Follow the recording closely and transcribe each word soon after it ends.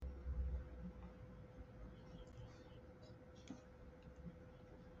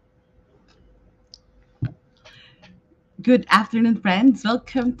Good afternoon, friends.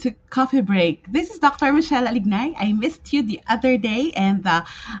 Welcome to Coffee Break. This is Dr. Michelle Alignay. I missed you the other day, and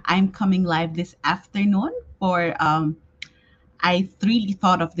I'm coming live this afternoon for. I really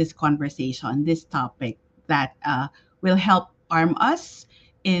thought of this conversation, this topic that will help arm us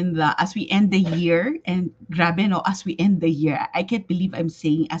in the as we end the year. And grabe no, as we end the year, I can't believe I'm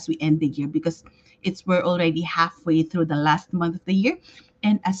saying as we end the year because we're already halfway through the last month of the year,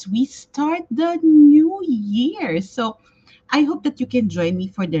 and as we start the new year. So I hope that you can join me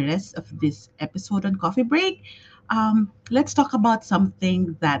for the rest of this episode on Coffee Break. Let's talk about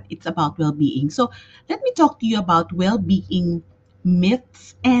something that it's about well-being. So let me talk to you about well-being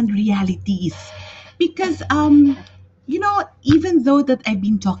myths and realities, because even though that I've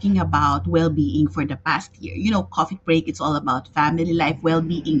been talking about well-being for the past year, Coffee Break, it's all about family life,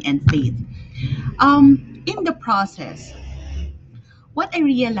 well-being, and faith. In the process, what I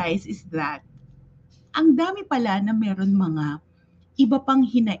realize is that ang dami pala na meron mga iba pang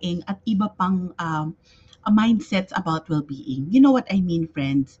hinaing at iba pang mindsets about well-being. You know what I mean,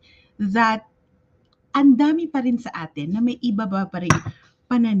 friends? That ang dami pa rin sa atin na may iba pa rin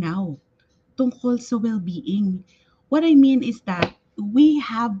pananaw tungkol sa well-being. What I mean is that we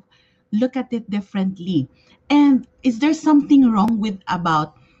have look at it differently. And is there something wrong with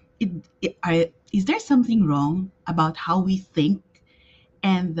about it, is there something wrong about how we think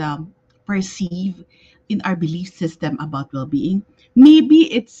and perceive in our belief system about well-being?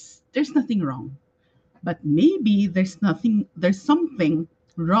 Maybe it's there's nothing wrong, but maybe there's something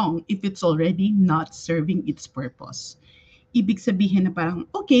wrong if it's already not serving its purpose. Ibig sabihin na parang,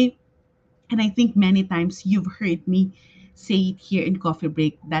 okay, and I think many times you've heard me say it here in Coffee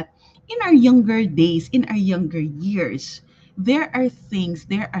Break that in our younger days, in our younger years, there are things,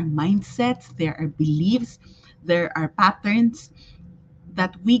 there are mindsets, there are beliefs, there are patterns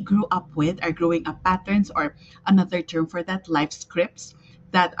that we grew up with, are growing up patterns, or another term for that, life scripts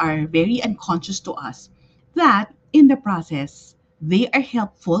that are very unconscious to us, that in the process, they are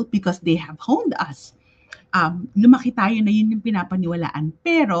helpful because they have honed us. Lumaki tayo na yun yung pinapaniwalaan.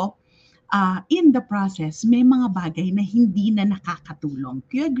 Pero in the process, may mga bagay na hindi na nakakatulong.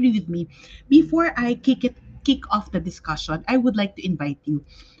 Do you agree with me? Before I kick off the discussion, I would like to invite you.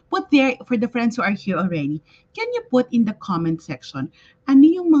 Put there, for the friends who are here already, can you put in the comment section, ano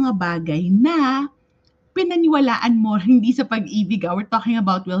yung mga bagay na pinaniwalaan mo hindi sa pag-ibig? We're talking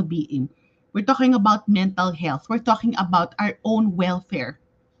about well-being. We're talking about mental health. We're talking about our own welfare.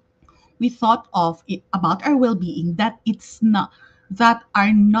 We thought of it, about our well-being, that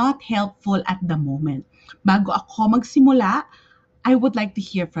are not helpful at the moment. Bago ako magsimula, I would like to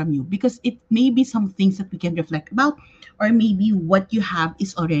hear from you because it may be some things that we can reflect about, or maybe what you have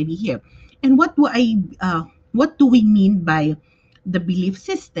is already here. And what do we mean by the belief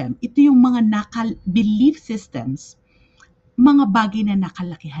system? Ito yung mga belief systems, mga bagay na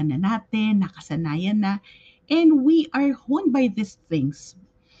nakalakihan na natin, nakasanayan na, and we are honed by these things,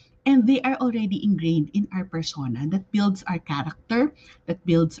 and they are already ingrained in our persona that builds our character, that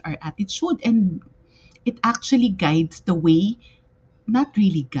builds our attitude, and it actually guides the way, not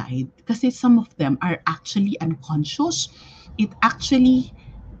really guide, because some of them are actually unconscious. It actually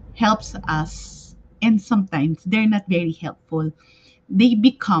helps us, and sometimes they're not very helpful. They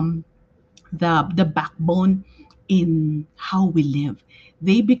become the backbone in how we live.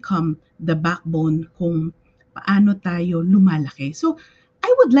 They become the backbone kung paano tayo lumalaki. So,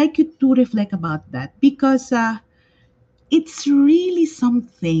 I would like you to reflect about that because it's really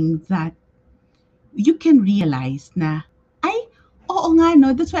something that you can realize na, ay, oo nga,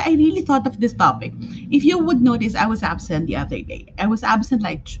 no? That's why I really thought of this topic. If you would notice, I was absent the other day. I was absent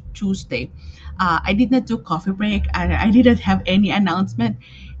like Tuesday. I did not do coffee break. I didn't have any announcement.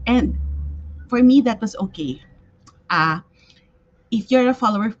 And for me, that was okay. Uh, if you're a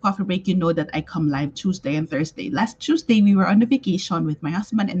follower of Coffee Break, you know that I come live Tuesday and Thursday. Last Tuesday, we were on a vacation with my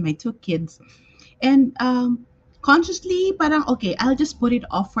husband and my two kids. And consciously, parang, okay, I'll just put it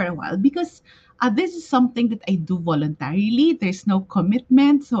off for a while because this is something that I do voluntarily. There's no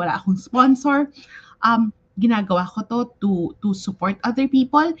commitment. So wala akong sponsor. Ginagawa ko to support other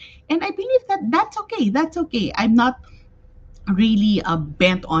people. And I believe that that's okay. That's okay. I'm not really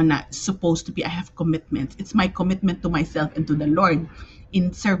bent on supposed to be. I have commitments. It's my commitment to myself and to the Lord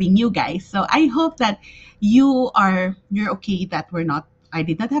in serving you guys. So I hope that you're okay that I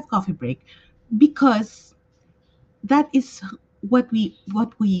did not have coffee break because that is what we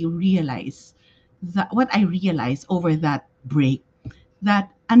realize, that what I realized over that break,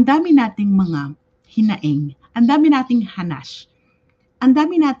 that ang dami nating mga hinaing, ang dami nating hanash, ang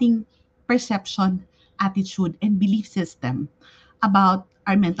dami nating perception, attitude, and belief system about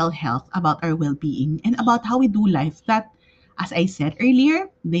our mental health, about our well-being, and about how we do life that, as I said earlier,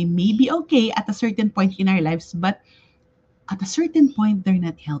 they may be okay at a certain point in our lives, but at a certain point, they're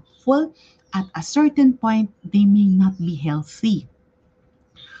not helpful. At a certain point, they may not be healthy.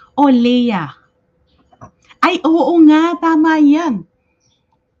 O, Leia. Ay, oo nga, tama yan.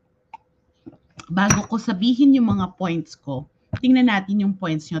 Bago ko sabihin yung mga points ko, tingnan natin yung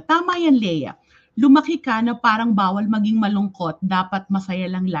points nyo. Tama yan, Leia. Lumaki ka na parang bawal maging malungkot, dapat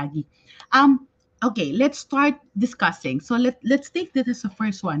masaya lang lagi. Okay, let's start discussing. So let's take this as the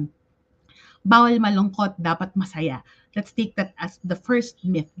first one. Bawal malungkot, dapat masaya. Let's take that as the first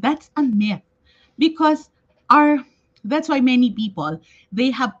myth. That's a myth. Because that's why many people, they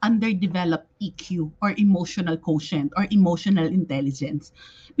have underdeveloped EQ or emotional quotient or emotional intelligence.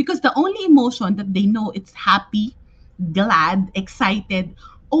 Because the only emotion that they know it's happy, glad, excited,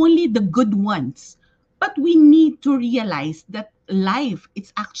 only the good ones. But we need to realize that life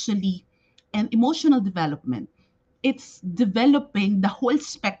is actually an emotional development. It's developing the whole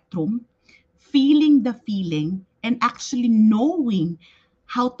spectrum, feeling the feeling, and actually knowing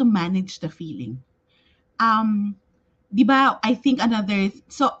how to manage the feeling. 'Di ba, I think another,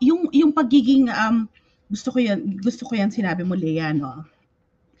 so yung pagiging gusto ko yan sinabi mo, Leia, no?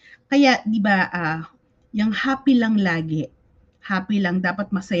 Kaya 'di ba, yung happy lang lagi, happy lang,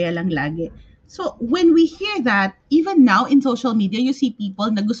 dapat masaya lang lagi. So when we hear that, even now in social media, you see people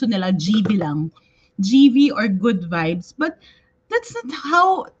na gusto nila GV lang, GV or good vibes, but that's not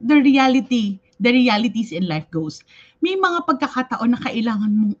how the realities in life goes. May mga pagkakataon na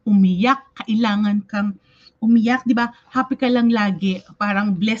kailangan mong umiyak, kailangan kang umiyak, 'di ba? Happy ka lang lagi,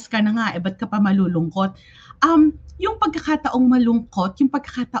 parang blessed ka na nga, ba't ka pa malulungkot? Yung pagkakataong malungkot, yung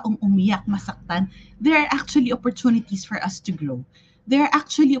pagkakataong umiyak, masaktan, there are actually opportunities for us to grow. There are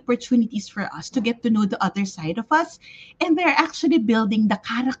actually opportunities for us to get to know the other side of us, and they're actually building the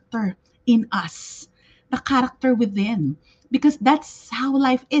character in us, the character within. Because that's how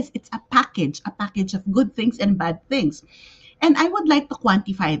life is. It's a package of good things and bad things. And I would like to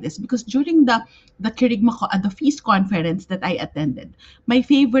quantify this because during the Kirigma, the feast conference that I attended, my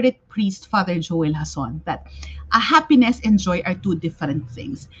favorite priest, Father Joel Hason, that happiness and joy are two different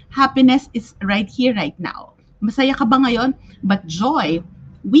things. Happiness is right here, right now. Masaya ka ba ngayon? But joy,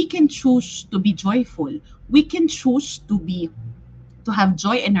 we can choose to be joyful. We can choose to have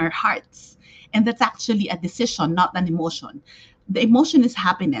joy in our hearts. And that's actually a decision, not an emotion. The emotion is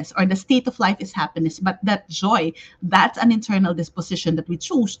happiness, or the state of life is happiness, but that joy, that's an internal disposition that we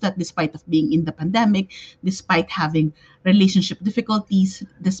choose, that despite of being in the pandemic, despite having relationship difficulties,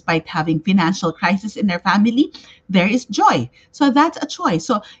 despite having financial crisis in their family, there is joy. So that's a choice.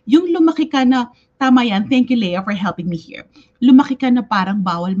 So yung lumaki ka na, tama yan, thank you, Leah, for helping me here. Lumaki ka na parang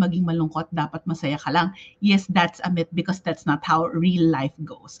bawal maging malungkot, dapat masaya ka lang. Yes, that's a myth because that's not how real life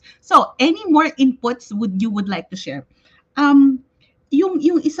goes. So any more inputs you would like to share? Yung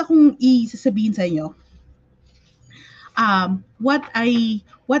isa kong isasabihin sa inyo, what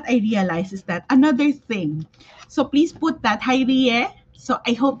I realize is that another thing. So please put that, hi Rie. So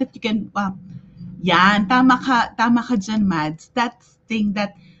I hope that you can, yan, tama ka dyan, Mads. That thing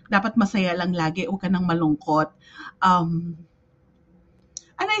that dapat masaya lang lagi, huwag ka nang malungkot. And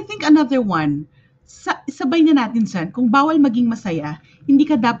I think another one, sabay na natin dyan, kung bawal maging masaya, hindi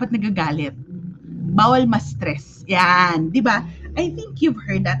ka dapat nagagalit. Bawal ma-stress. Yan, di ba? I think you've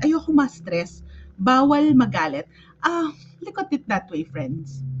heard that. Ayoko ma-stress. Bawal magalit. Look at it that way,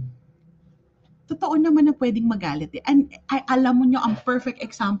 friends. Totoo naman na pwedeng magalit. And alam mo nyo, ang perfect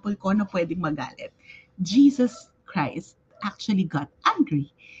example ko na pwedeng magalit. Jesus Christ actually got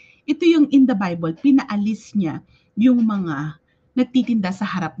angry. Ito yung in the Bible, pinaalis niya yung mga nagtitinda sa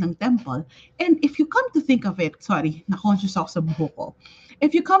harap ng temple. And if you come to think of it, sorry, na-conscious ako sa buho ko.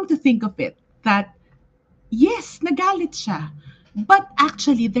 If you come to think of it, that yes, nagalit siya. But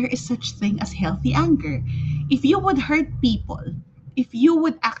actually, there is such thing as healthy anger. If you would hurt people, if you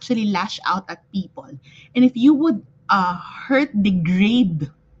would actually lash out at people, and if you would hurt,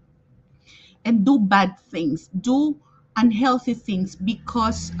 degrade, and do bad things, do unhealthy things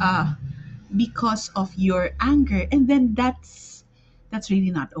because of your anger, and then that's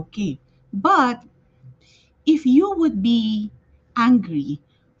really not okay. But if you would be angry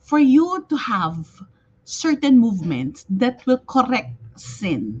for you to have certain movements that will correct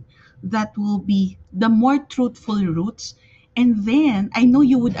sin, that will be the more truthful roots, and then I know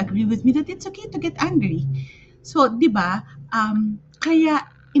you would agree with me that it's okay to get angry. So, di ba, kaya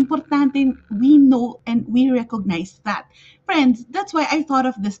importante we know and we recognize that. Friends, that's why I thought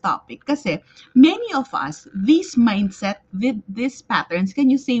of this topic. Kasi many of us, this mindset, these patterns, can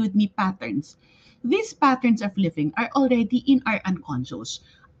you say with me patterns? these patterns of living are already in our unconscious.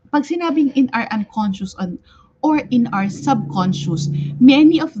 Pag sinabing in our unconscious or in our subconscious,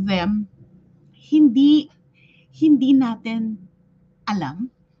 many of them hindi hindi natin alam,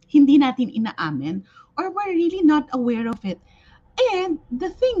 hindi natin inaamin, or we're really not aware of it. And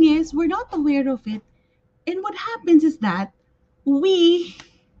the thing is, we're not aware of it. And what happens is that we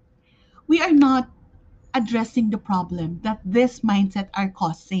we are not addressing the problem that this mindset are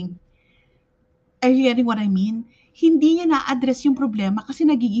causing. Are you getting what I mean? Hindi niya na-address yung problema kasi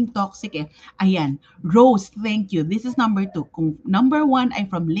nagiging toxic eh. Ayan, Rose, thank you. This is number 2. Kung number 1 ay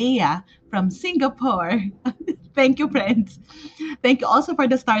from Leia from Singapore. Thank you, friends. Thank you also for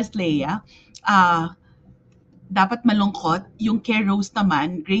the stars, Leia. Dapat malungkot. Yung kay Rose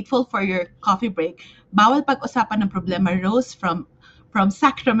naman, grateful for your coffee break. Bawal pag-usapan ng problema, Rose from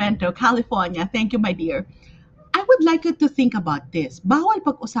Sacramento, California. Thank you, my dear. I would like you to think about this. Bawal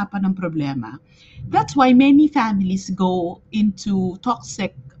pag-usapan ng problema. That's why many families go into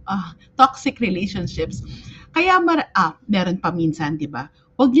toxic relationships. Kaya meron pa minsan, 'di ba?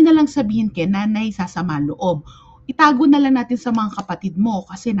 Huwag niyo na lang sabihin kay nanay sasama loob. Itago na lang natin sa mga kapatid mo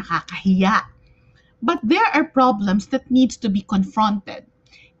kasi nakakahiya. But there are problems that needs to be confronted.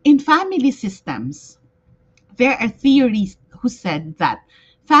 In family systems, there are theories who said that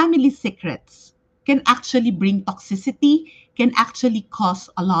family secrets can actually bring toxicity, can actually cause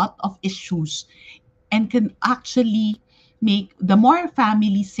a lot of issues, and can actually make the more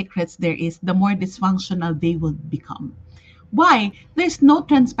family secrets there is, the more dysfunctional they will become. Why? There's no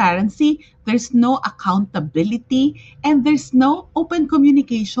transparency, there's no accountability, and there's no open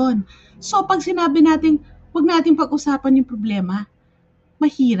communication. So pag sinabi natin, wag natin pag-usapan yung problema,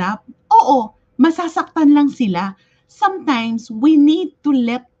 mahirap. Oo, masasaktan lang sila. Sometimes we need to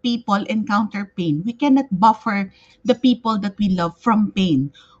let people encounter pain. We cannot buffer the people that we love from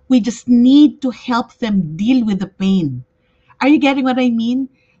pain. We just need to help them deal with the pain. Are you getting what I mean?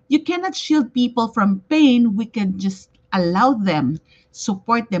 You cannot shield people from pain. We can just allow them,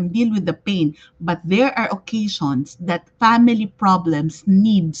 support them, deal with the pain. But there are occasions that family problems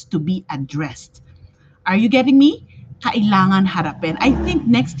needs to be addressed. Are you getting me? Kailangan harapin. I think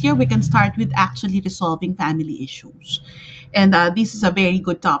next year we can start with actually resolving family issues. And this is a very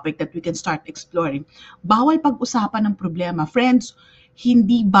good topic that we can start exploring. Bawal pag-usapan ng problema. Friends,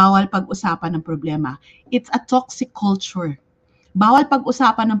 hindi bawal pag-usapan ng problema. It's a toxic culture. Bawal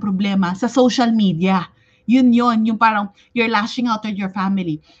pag-usapan ng problema sa social media. Yun, yung parang you're lashing out at your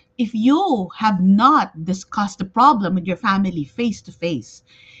family. If you have not discussed the problem with your family face to face,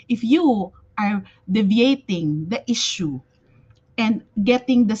 if you are deviating the issue and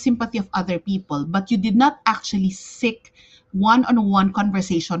getting the sympathy of other people, but you did not actually seek one-on-one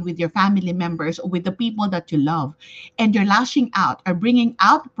conversation with your family members or with the people that you love, and you're lashing out or bringing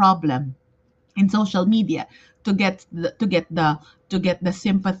out the problem in social media to get the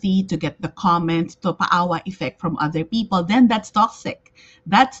sympathy, to get the comments, to paawa effect from other people, then that's toxic.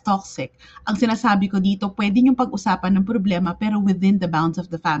 That's toxic. Ang sinasabi ko dito, pwede yung pag-usapan ng problema pero within the bounds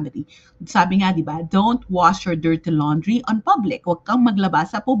of the family. Sabi nga, di ba, don't wash your dirty laundry on public. Huwag kang maglaba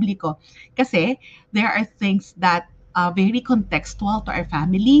sa publiko. Kasi there are things that are very contextual to our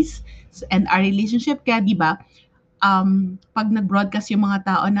families and our relationship. Kaya di ba, pag nag-broadcast yung mga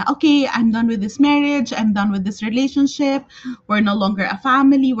tao na, okay, I'm done with this marriage, I'm done with this relationship, we're no longer a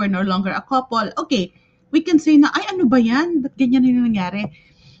family, we're no longer a couple, okay, we can say na, ay, ano ba yan? Ba't ganyan yung nangyari?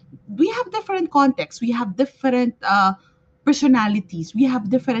 We have different contexts, we have different personalities, we have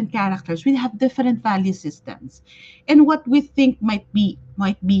different characters, we have different value systems. And what we think might be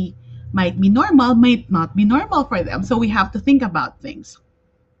normal, might not be normal for them. So we have to think about things.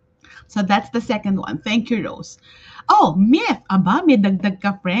 So that's the second one. Thank you, Rose. Oh, myth. Aba, may dagdag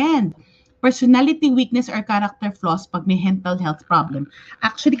ka, friend. Personality weakness or character flaws pag may mental health problem.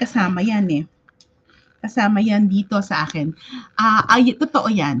 Actually, kasama yan eh. Kasama yan dito sa akin. Totoo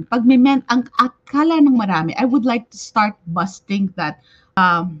yan. Pag may ang akala ng marami, I would like to start busting that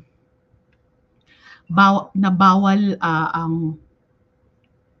bawal ang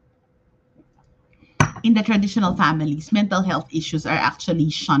in the traditional families, mental health issues are actually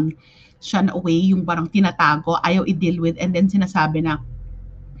shunned away, yung parang tinatago, ayaw i-deal with, and then sinasabi na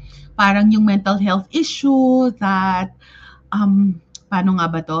parang yung mental health issue that, paano nga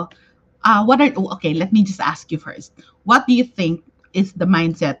ba to? Okay, let me just ask you first. What do you think is the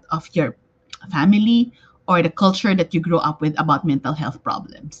mindset of your family or the culture that you grew up with about mental health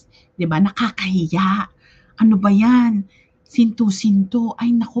problems? Diba? Nakakahiya. Ano ba yan? Sinto-sinto.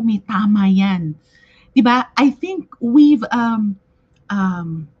 Ay, naku, may tama yan. Diba? I think we've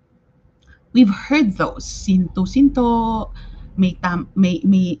heard those. Sinto-sinto,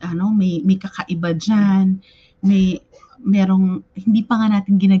 may kakaiba diyan, may hindi pa nga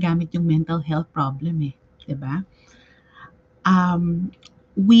natin ginagamit yung mental health problem eh, 'di ba? um,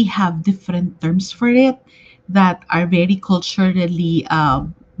 we have different terms for it that are very culturally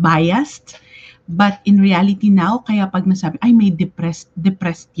biased. But in reality now, kaya pag nasabi, ay may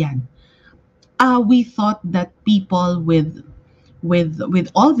depressed yan. We thought that people with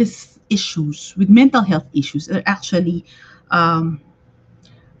all these issues, with mental health issues, are actually um,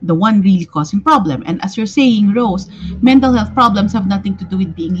 the one really causing problem. And as you're saying, Rose, mental health problems have nothing to do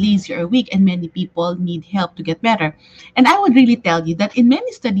with being lazy or weak, and many people need help to get better. And I would really tell you that in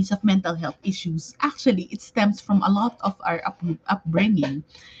many studies of mental health issues, actually, it stems from a lot of our upbringing,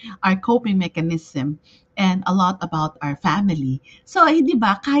 our coping mechanism, and a lot about our family. So, di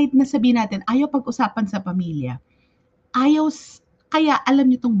ba, kahit nasabihin natin, ayaw pag-usapan sa pamilya, ayaw, kaya alam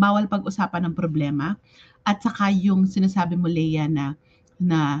niyo tong bawal pag-usapan ng problema, at saka yung sinasabi mo, Leia,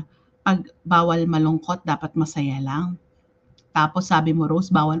 na pag bawal malungkot, dapat masaya lang. Tapos sabi mo,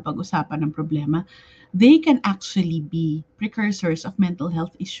 Rose, bawal pag-usapan ng problema. They can actually be precursors of mental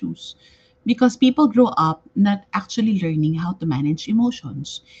health issues because people grow up not actually learning how to manage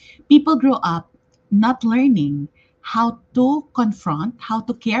emotions. People grow up not learning how to confront, how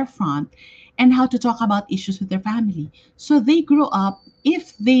to care front, and how to talk about issues with their family. So they grow up,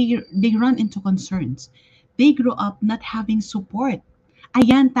 if they run into concerns, they grow up not having support.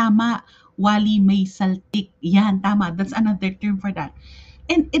 Ayan, tama. Wali may saltik. Yan, tama. That's another term for that.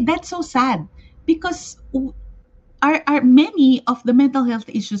 And that's so sad because are many of the mental health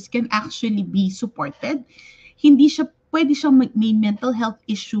issues can actually be supported. Hindi siya, pwede siyang may mental health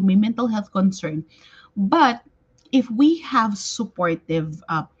issue, may mental health concern. But if we have supportive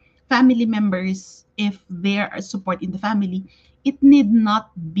family members, if there are support in the family, it need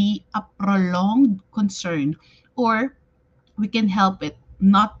not be a prolonged concern, or we can help it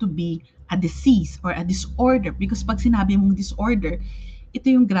not to be a disease or a disorder, because pag sinabi mong disorder, ito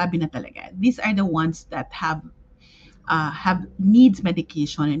yung grabe na talaga. These are the ones that have needs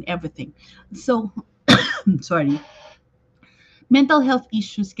medication and everything. So, sorry, mental health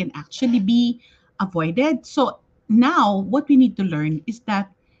issues can actually be avoided. So now what we need to learn is that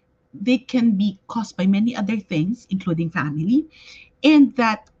they can be caused by many other things, including family, and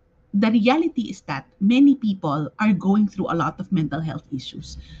that the reality is that many people are going through a lot of mental health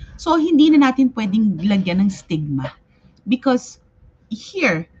issues. So hindi na natin pwedeng lagyan ng stigma, because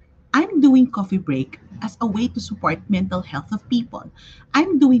here, I'm doing coffee break as a way to support mental health of people.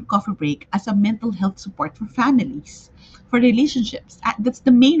 I'm doing coffee break as a mental health support for families, for relationships. That's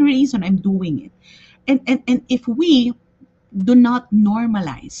the main reason I'm doing it. And if we do not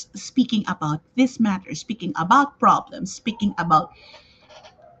normalize speaking about this matter, speaking about problems, speaking about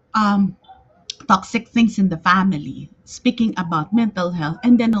um, toxic things in the family, speaking about mental health,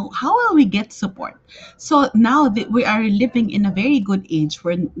 and then how will we get support? So now that we are living in a very good age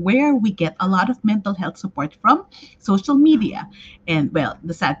where we get a lot of mental health support from social media. And well,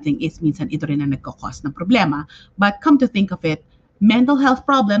 the sad thing is minsan ito rin ang nagkakos ng problema. But come to think of it, mental health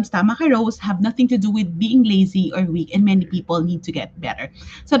problems, tama ka Rose, have nothing to do with being lazy or weak, and many people need to get better.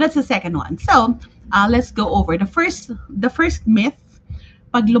 So that's the second one. So let's go over the first myth.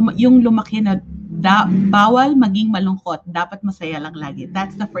 Pag yung lumaki na bawal maging malungkot, dapat masaya lang lagi.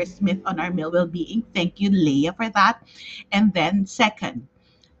 That's the first myth on our male well-being. Thank you, Leia, for that. And then second,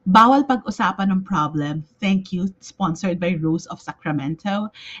 bawal pag-usapan ng problem. Thank you, sponsored by Rose of Sacramento.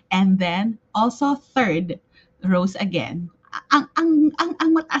 And then also third, Rose again. Ang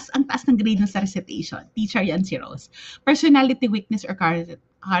mataas ang taas ng grade ng sa recitation. Teacher yan si Rose. Personality weakness or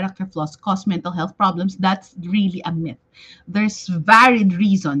character flaws cause mental health problems. That's really a myth. There's varied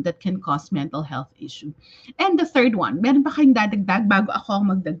reason that can cause mental health issue. And the third one, meron pa kayong dadagdag bago ako ang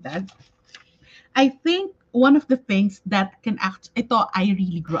magdagdag? I think one of the things that can ito, I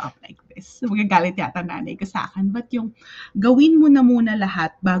really grew up like this. Magagalit yata nanay ko sa akin. But yung gawin mo na muna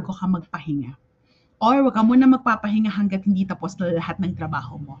lahat bago ka magpahinga. Or wag ka muna magpapahinga hanggat hindi tapos na lahat ng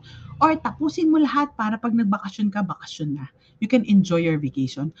trabaho mo. Or tapusin mo lahat para pag nagbakasyon ka, bakasyon na. You can enjoy your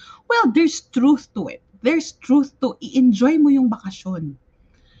vacation. Well, there's truth to it. There's truth to i-enjoy mo yung bakasyon.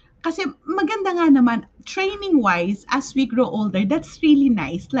 Kasi maganda nga naman, training-wise, as we grow older, that's really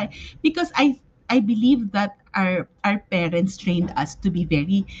nice. Like, because I believe that our parents trained us to be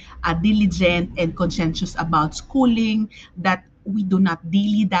very diligent and conscientious about schooling, that we do not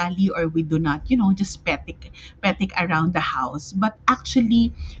dilly-dally, or we do not, just petik around the house, but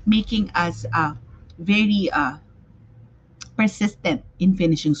actually making us very persistent in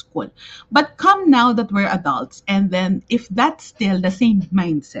finishing school. But come now that we're adults, and then if that's still the same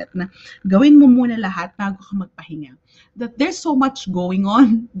mindset na gawin mo muna lahat bago ka magpahinga, that there's so much going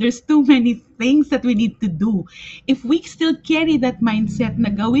on. There's too many things that we need to do. If we still carry that mindset na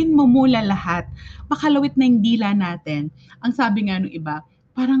gawin mo muna lahat, makalawit na yung dila natin. Ang sabi nga nung iba,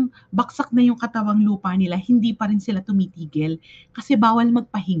 parang baksak na yung katawang lupa nila, hindi pa rin sila tumitigil kasi bawal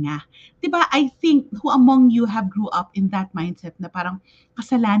magpahinga. 'Di ba? I think who among you have grew up in that mindset na parang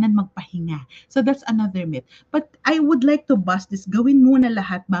kasalanan magpahinga. So that's another myth. But I would like to bust this, gawin muna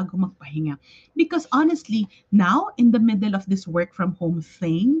lahat bago magpahinga. Because honestly, now in the middle of this work from home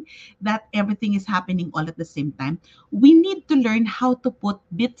thing, that everything is happening all at the same time, we need to learn how to put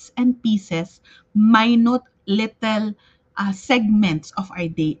bits and pieces, minute little segments of our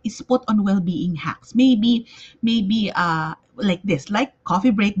day is put on well-being hacks. Maybe like this, like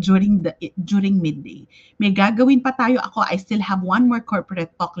coffee break during midday. May gagawin pa tayo. Ako, I still have one more corporate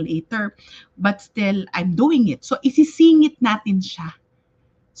talk later, but still I'm doing it. So isisingit natin siya.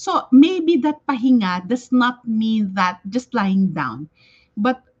 So maybe that pahinga does not mean that just lying down.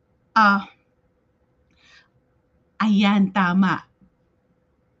 But ayan, tama.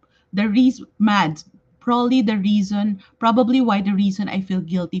 The reason, Mads, probably why the reason I feel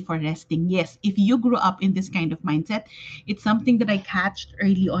guilty for resting. Yes, if you grew up in this kind of mindset, it's something that I catched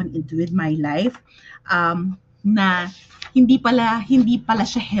early on into with my life. Na hindi pala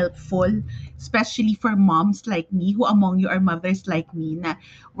siya helpful, especially for moms like me. Who among you are mothers like me na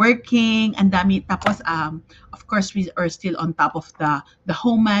working, and dami, tapos of course we are still on top of the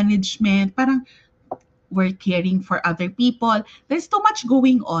home management. Parang we're caring for other people. There's too much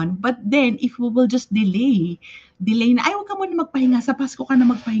going on. But then, if we will just delay na, ay, huwag ka muna magpahinga, sa Pasko ka na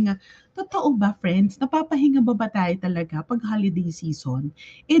magpahinga. Totoo ba, friends? Napapahinga ba tayo talaga pag holiday season?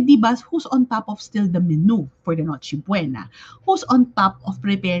 Eh, di ba, who's on top of still the menu for the Noche Buena? Who's on top of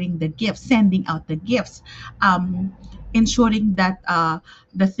preparing the gifts, sending out the gifts? Ensuring that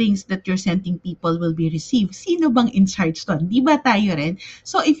the things that you're sending people will be received. Sino bang in charge doon? Di ba tayo rin?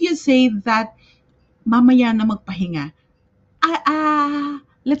 So, if you say that mamaya na magpahinga.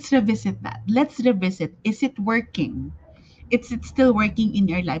 Let's revisit that. Let's revisit. Is it working? Is it still working in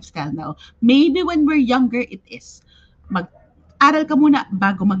your lifestyle now? Maybe when we're younger, it is. Mag-aral ka muna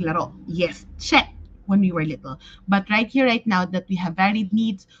bago maglaro. Yes, check when we were little. But right here, right now, that we have varied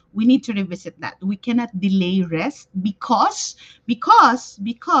needs, we need to revisit that. We cannot delay rest because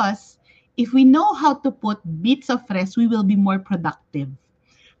if we know how to put bits of rest, we will be more productive.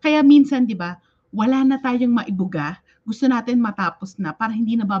 Kaya minsan, di ba, wala na tayong maibuga, gusto natin matapos na para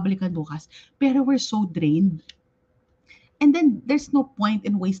hindi na babalikan bukas, pero we're so drained. And then there's no point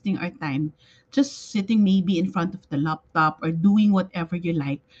in wasting our time just sitting maybe in front of the laptop or doing whatever you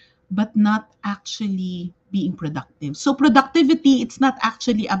like, but not actually being productive. So productivity, it's not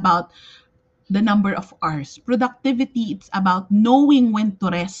actually about the number of hours. Productivity, it's about knowing when to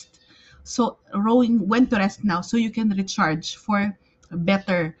rest. So knowing when to rest now so you can recharge for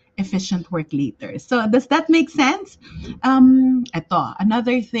better efficient work later. So does that make sense? Ito,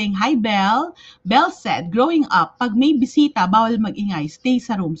 another thing. Hi, Belle. Belle said, growing up, pag may bisita, bawal magingay, stay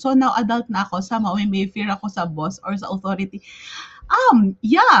sa room. So now adult na ako, somehow may fear ako sa boss or sa authority.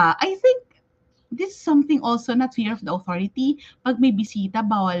 Yeah, I think this is something also, not fear of the authority. Pag may bisita,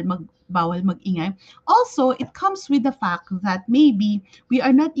 bawal magingay. Also, it comes with the fact that maybe we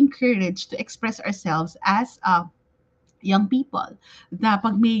are not encouraged to express ourselves as young people. Na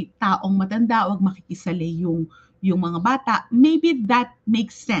pag may taong matanda, wag makikisali yung mga bata. Maybe that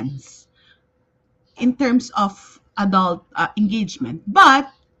makes sense in terms of adult engagement.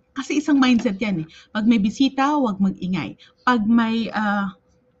 But kasi isang mindset yan eh. Pag may bisita, wag magingay. Pag may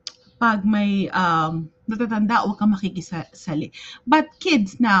natatanda, huwag kang makikisali. But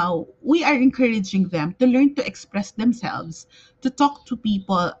kids now, we are encouraging them to learn to express themselves, to talk to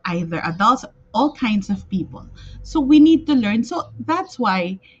people, either adults, all kinds of people. So we need to learn. So that's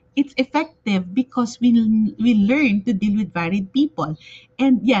why it's effective, because we learn to deal with varied people.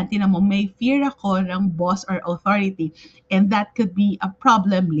 And yan, tinan mo, may fear ako ng boss or authority. And that could be a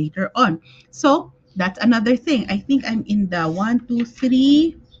problem later on. So that's another thing. I think I'm in the 1, 2,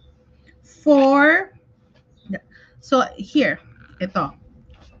 3, 4. So here, ito.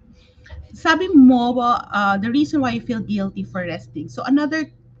 Sabi mo, the reason why you feel guilty for resting. So another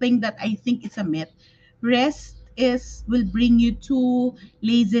thing that I think is a myth, rest will bring you to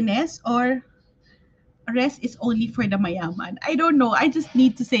laziness, or rest is only for the mayaman. I don't know. I just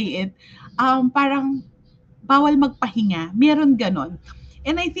need to say it. Parang bawal magpahinga. Meron ganon.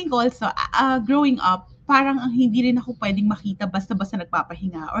 And I think also, growing up, parang ang hindi rin ako pwedeng makita basta-basta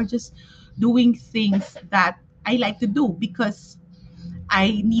nagpapahinga or just doing things that I like to do because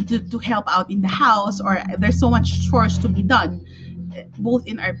I need to help out in the house, or there's so much chores to be done, both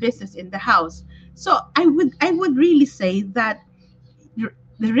in our business in the house. So I would really say that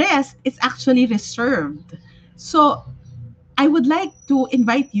the rest is actually reserved. So I would like to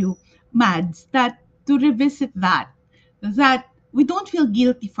invite you, Mads, that to revisit that we don't feel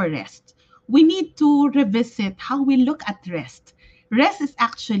guilty for rest. We need to revisit how we look at rest. Rest is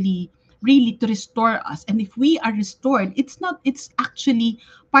actually really to restore us. And if we are restored, it's actually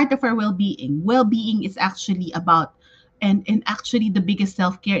part of our well-being. Well-being is actually about, and actually the biggest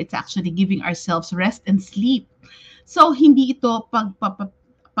self-care, it's actually giving ourselves rest and sleep. So hindi ito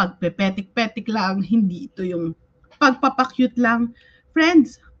pagpepetik-petik lang, hindi ito yung pagpapakyut lang.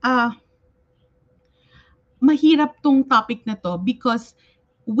 Friends, mahirap tong topic na to because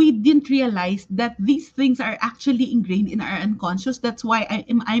we didn't realize that these things are actually ingrained in our unconscious. That's why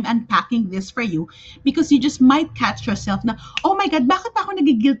I'm unpacking this for you, because you just might catch yourself na, oh my God, bakit ako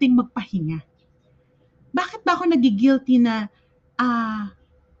nagigilting magpahinga? Bakit ba ako nagigilty na ah,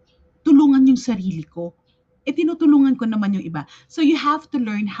 tulungan yung sarili ko? Eh, tinutulungan ko naman yung iba. So you have to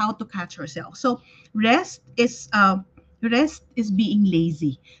learn how to catch yourself. So rest is being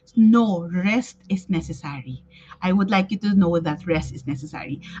lazy. No, rest is necessary. I would like you to know that rest is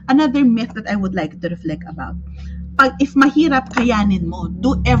necessary. Another myth that I would like to reflect about. If mahirap, kayanin mo.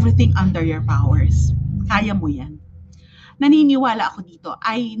 Do everything under your powers. Kaya mo yan. Naniniwala ako dito.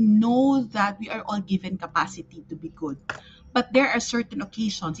 I know that we are all given capacity to be good. But there are certain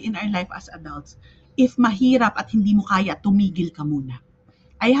occasions in our life as adults, if mahirap at hindi mo kaya, tumigil ka muna.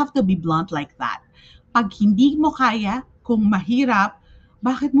 I have to be blunt like that. Pag hindi mo kaya, kung mahirap,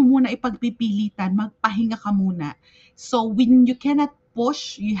 bakit mo muna ipagpipilitan? Magpahinga ka muna. So when you cannot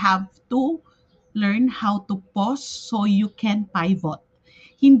push, you have to learn how to pause so you can pivot.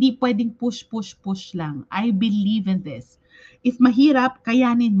 Hindi pwedeng push, push, push lang. I believe in this. If mahirap,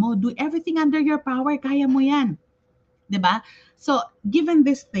 kayanin mo. Do everything under your power. Kaya mo yan. 'Di ba? So, given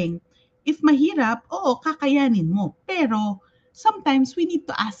this thing, if mahirap, oo, kakayanin mo. Pero, sometimes we need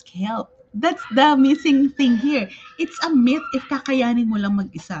to ask help. That's the missing thing here. It's a myth if kakayanin mo lang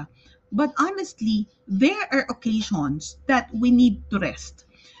mag-isa. But honestly, there are occasions that we need to rest.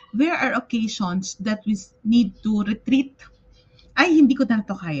 There are occasions that we need to retreat. Ay, hindi ko na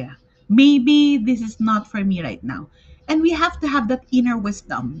to kaya. Maybe this is not for me right now. And we have to have that inner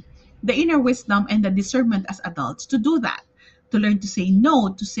wisdom, the inner wisdom and the discernment as adults to do that, to learn to say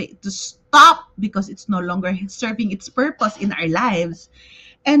no, to stop because it's no longer serving its purpose in our lives,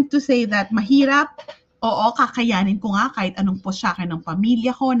 and to say that mahirap, oo, kakayanin ko nga kahit anong posyakin ng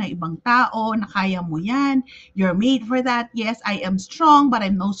pamilya ko, na ibang tao, na kaya mo yan, you're made for that. Yes, I am strong, but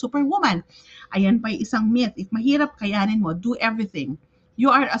I'm no superwoman. Ayan pa yung isang myth. If mahirap, kayanin mo, do everything. You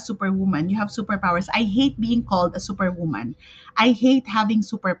are a superwoman. You have superpowers. I hate being called a superwoman. I hate having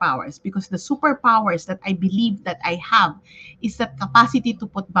superpowers because the superpowers that I believe that I have is that capacity to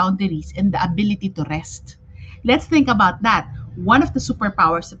put boundaries and the ability to rest. Let's think about that. One of the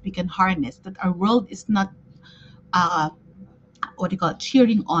superpowers that we can harness, that our world is not uh, what do you call it,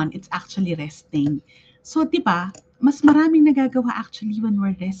 cheering on, it's actually resting. So, di ba, mas maraming nagagawa actually when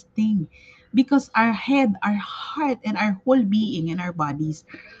we're resting. Because our head, our heart, and our whole being and our bodies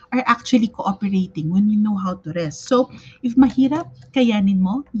are actually cooperating when we know how to rest. So, if mahirap, kayanin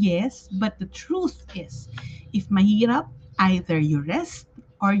mo, yes. But the truth is, if mahirap, either you rest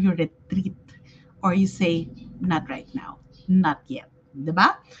or you retreat or you say, not right now, not yet.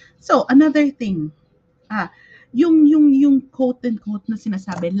 Diba? So, another thing, ah, yung quote and quote na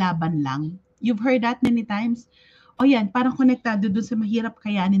sinasabi, laban lang. You've heard that many times. O yan, parang konektado dun sa mahirap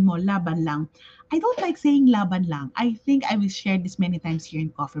kayanin mo, laban lang. I don't like saying laban lang. I think I will share this many times here in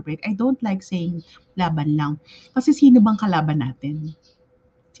Coffee Break. I don't like saying laban lang. Kasi sino bang kalaban natin?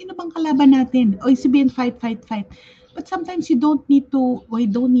 Sino bang kalaban natin? O sabihin, fight, fight, fight. But sometimes we don't need to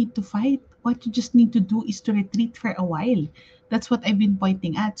fight. What you just need to do is to retreat for a while. That's what I've been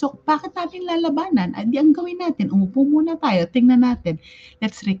pointing at. So, bakit natin lalabanan? Di ang gawin natin, umupo muna tayo, tingnan natin.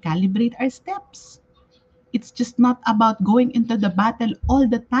 Let's recalibrate our steps. It's just not about going into the battle all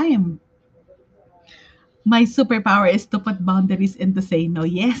the time. My superpower is to put boundaries and to say no.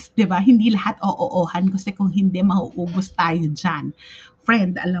 Yes, di ba? Hindi lahat oo-ohan kasi kung hindi, mauubos tayo dyan.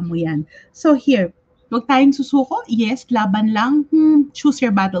 Friend, alam mo yan. So here, huwag tayong susuko. Yes, laban lang. Choose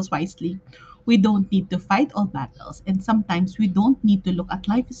your battles wisely. We don't need to fight all battles. And sometimes we don't need to look at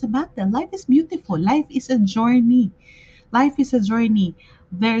life as a battle. Life is beautiful. Life is a journey. Life is a journey.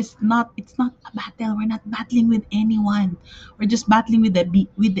 It's not a battle. We're not battling with anyone. We're just battling with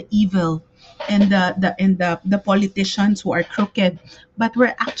the evil. and the politicians who are crooked, but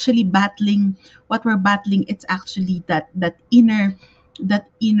we're actually battling what we're battling. It's actually that inner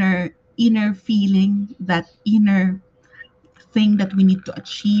feeling, that inner thing that we need to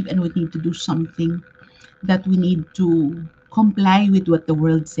achieve, and we need to do something, that we need to comply with what the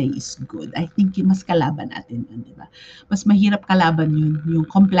world say is good. I think mas kalaban natin yun, di ba? Mas mahirap kalaban yun, yung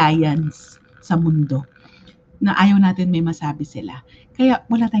compliance sa mundo, na ayaw natin may masabi sila. Kaya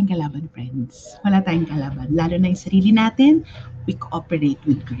wala tayong kalaban, friends. Wala tayong kalaban. Lalo na yung sarili natin, we cooperate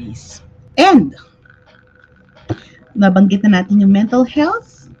with grace. And, nabanggit na natin yung mental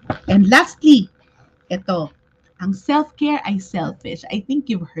health. And lastly, ito, ang self-care ay selfish. I think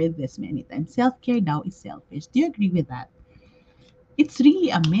you've heard this many times. Self-care daw is selfish. Do you agree with that? It's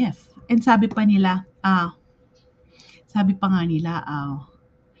really a myth. And sabi pa nga nila,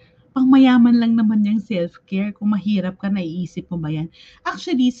 pangmayaman lang naman yung self-care. Kung mahirap ka, naiisip mo ba yan?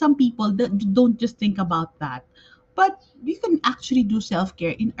 Actually, some people don't just think about that. But you can actually do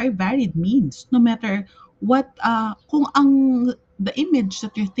self-care in our varied means. No matter what, the image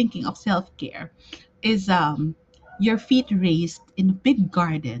that you're thinking of self-care is your feet raised in a big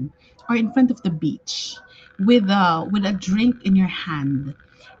garden or in front of the beach with a drink in your hand.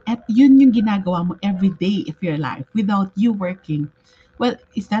 At yun yung ginagawa mo every day of your life without you working. Well,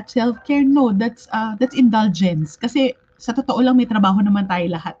 is that self-care? No, that's indulgence. Kasi sa totoo lang may trabaho naman tayo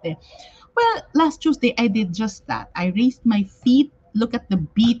lahat eh. Well, last Tuesday I did just that. I raised my feet, look at the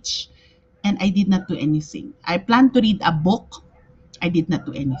beach, and I did not do anything. I planned to read a book. I did not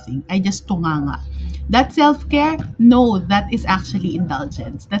do anything. I just tunganga. That self-care? No, that is actually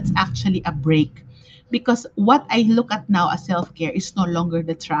indulgence. That's actually a break. Because what I look at now as self-care is no longer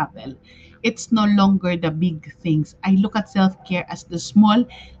the travel. It's no longer the big things. I look at self-care as the small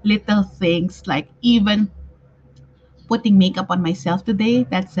little things, like even putting makeup on myself today.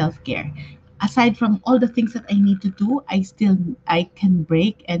 That's self-care. Aside from all the things that I need to do, I can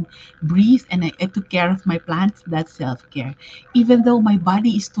break and breathe, and I took care of my plants. That's self-care. Even though my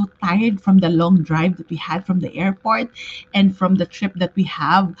body is too tired from the long drive that we had from the airport and from the trip that we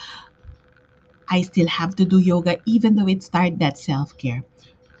have, I still have to do yoga even though it's tired. That's self-care.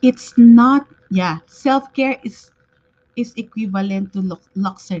 It's not, yeah, self-care is equivalent to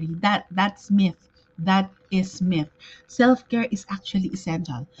luxury. That's myth. That is myth. Self-care is actually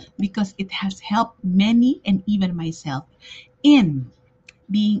essential because it has helped many and even myself in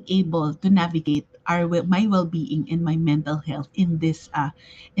being able to navigate my well-being and my mental health in this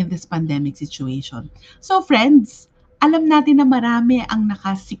pandemic situation. So friends, alam natin na marami ang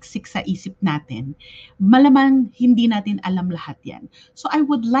nakasiksik sa isip natin. Malamang hindi natin alam lahat yan. So I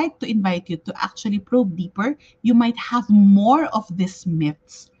would like to invite you to actually probe deeper. You might have more of these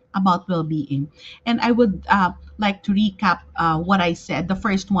myths about well-being. And I would like to recap what I said. The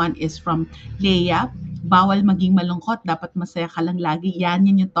first one is from Leia. Bawal maging malungkot, dapat masaya ka lang lagi. Yan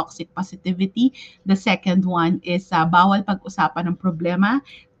yung toxic positivity. The second one is bawal pag-usapan ng problema.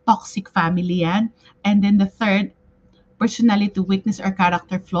 Toxic family yan. And then the third, personality weakness or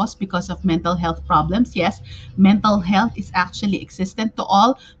character flaws because of mental health problems. Yes, mental health is actually existent to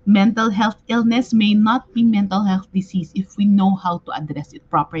all. Mental health illness may not be mental health disease if we know how to address it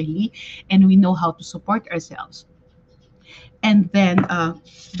properly and we know how to support ourselves. And then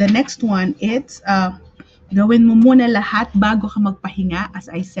the next one, it's gawin mo muna lahat bago ka magpahinga, as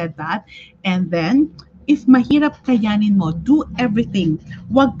I said that. And then, if mahirap kayanin mo, do everything.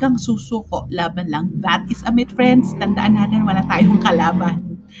 Huwag kang susuko, laban lang. That is a myth, friends. Tandaan natin, wala tayong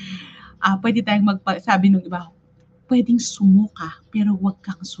kalaban. Pwede tayong sabi nung iba, pwedeng sumuka, pero huwag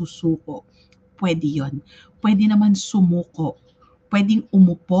kang susuko. Pwede yon. Pwede naman sumuko. Pwedeng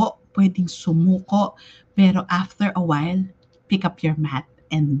umupo, pwedeng sumuko, pero after a while, pick up your mat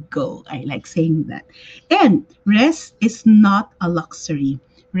and go. I like saying that. And rest is not a luxury.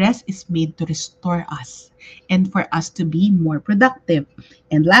 Rest is made to restore us and for us to be more productive.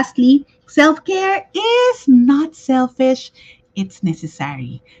 And lastly, self-care is not selfish, it's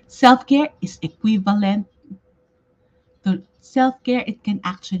necessary. Self-care is equivalent to self-care, it can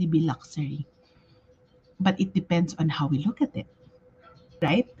actually be luxury, but it depends on how we look at it,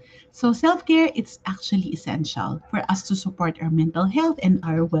 right? So self-care, it's actually essential for us to support our mental health and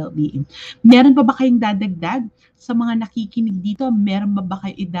our well-being. Meron pa ba kayong dadagdag? Sa mga nakikinig dito, meron pa ba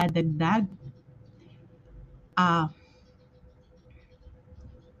kayo idadagdag?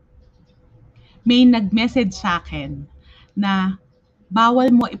 May nag-message sa akin na bawal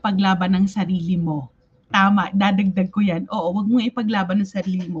mo ipaglaban ng sarili mo. Tama, dadagdag ko yan. Oo, wag mo ipaglaban ng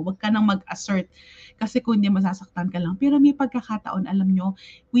sarili mo. Wag ka nang mag-assert. Kasi kung hindi, masasaktan ka lang. Pero may pagkakataon, alam nyo,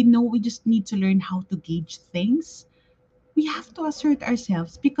 we know we just need to learn how to gauge things. We have to assert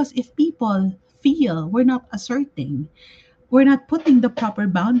ourselves because if people feel we're not asserting, we're not putting the proper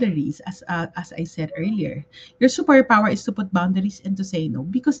boundaries, as I said earlier. Your superpower is to put boundaries and to say no,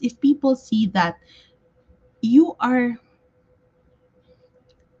 because if people see that you are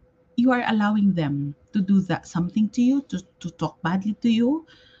you are allowing them to do that something to you, to talk badly to you,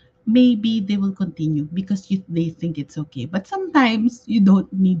 maybe they will continue because they think it's okay. But sometimes you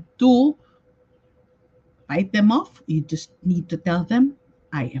don't need to fight them off. You just need to tell them,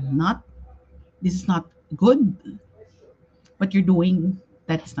 I am not, this is not good. What you're doing,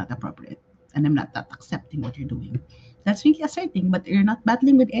 that's not appropriate. And I'm not that accepting what you're doing. That's really asserting, but you're not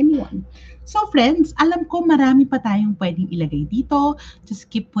battling with anyone. So friends, alam ko marami pa tayong pwedeng ilagay dito.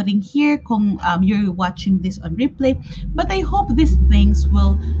 Just keep putting here kung you're watching this on replay. But I hope these things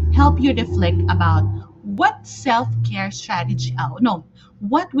will help you reflect about what self-care strategy, no,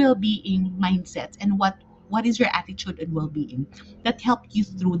 what well-being mindsets and what is your attitude and well-being that helped you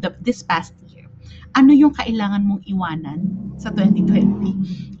through this past year. Ano yung kailangan mong iwanan sa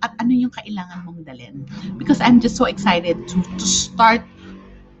 2020 at ano yung kailangan mong dalhin. Because I'm just so excited to start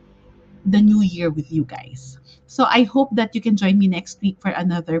the new year with you guys. So I hope that you can join me next week for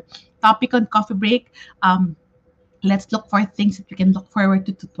another topic on coffee break. Let's look for things that we can look forward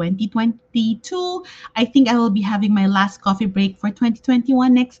to 2022. I think I will be having my last coffee break for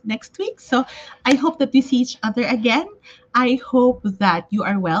 2021 next week. So I hope that we see each other again. I hope that you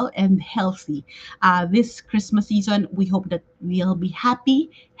are well and healthy. This Christmas season, we hope that we'll be happy,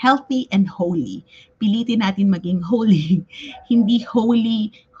 healthy, and holy. Pilitin natin maging holy. Hindi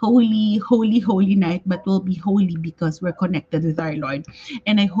holy night, but we'll be holy because we're connected with our Lord.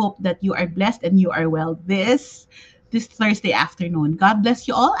 And I hope that you are blessed and you are well this Thursday afternoon. God bless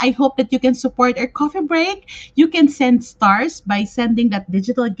you all. I hope that you can support our coffee break. You can send stars by sending that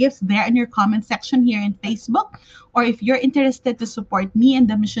digital gifts there in your comment section here in Facebook. Or if you're interested to support me and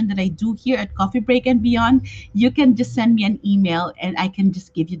the mission that I do here at Coffee Break and Beyond, you can just send me an email and I can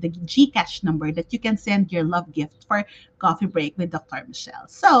just give you the Gcash number that you can send your love gift for Coffee Break with Dr. Michelle.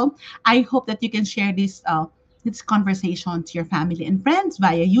 So I hope that you can share this conversation to your family and friends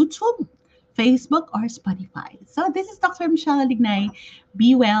via YouTube, Facebook, or Spotify. So this is Dr. Michelle Alignay.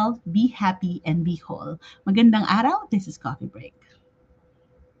 Be well, be happy, and be whole. Magandang araw. This is Coffee Break.